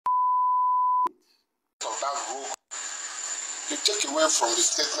of that rogue, you take away from the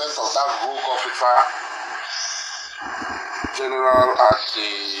statement of that rogue officer general at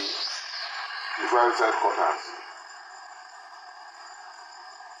the defense headquarters.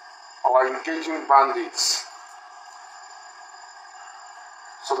 Our engaging bandits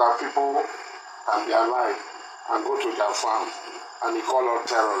so that people can be alive and go to their farm, and he called us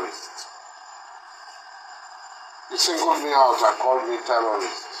terrorists. He singled me out and called me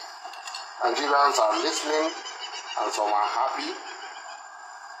terrorist. Nigerians are listening and some are happy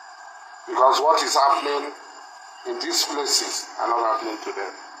because what is happening in these places are not happening to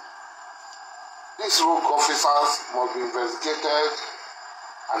them. These rogue officers must be investigated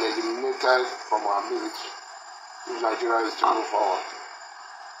and eliminated from our military if Nigeria is to move forward.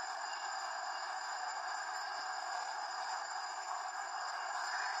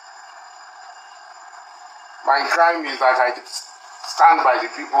 My crime is that I stand by the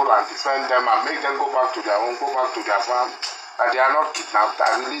people and defend them and make them go back to their home, go back to their farm, that they are not kidnapped,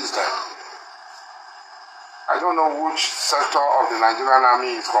 and release them. I don't know which sector of the Nigerian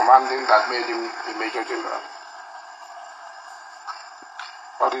army is commanding that made him a major general.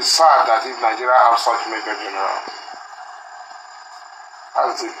 But it's sad that if Nigeria have such major generals,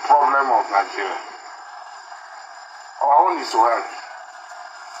 that's the problem of Nigeria. Our own is to help.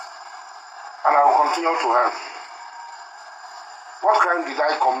 And I will continue to help. What crime did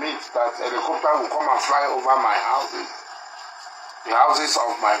I commit that a helicopter will come and fly over my houses? The houses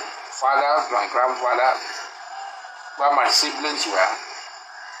of my fathers, my grandfathers, where my siblings were.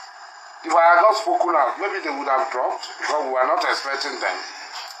 If I had not spoken out, maybe they would have dropped because we were not expecting them.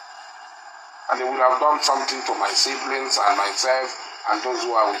 And they would have done something to my siblings and myself and those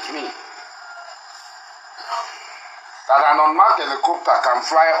who are with me. That an unmarked helicopter can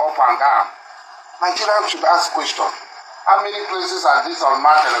fly up and down. Nigerians should ask questions. How many places are these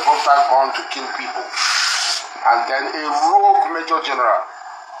unmarked helicopters gone to kill people? And then a rogue major general,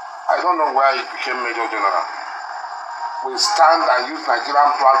 I don't know where he became major general, will stand and use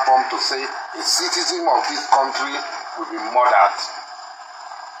Nigerian platform to say a citizen of this country will be murdered.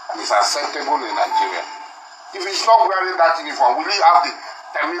 And it's acceptable in Nigeria. If he's not wearing that uniform, will he have the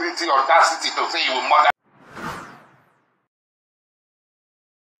temerity, audacity to say he will murder?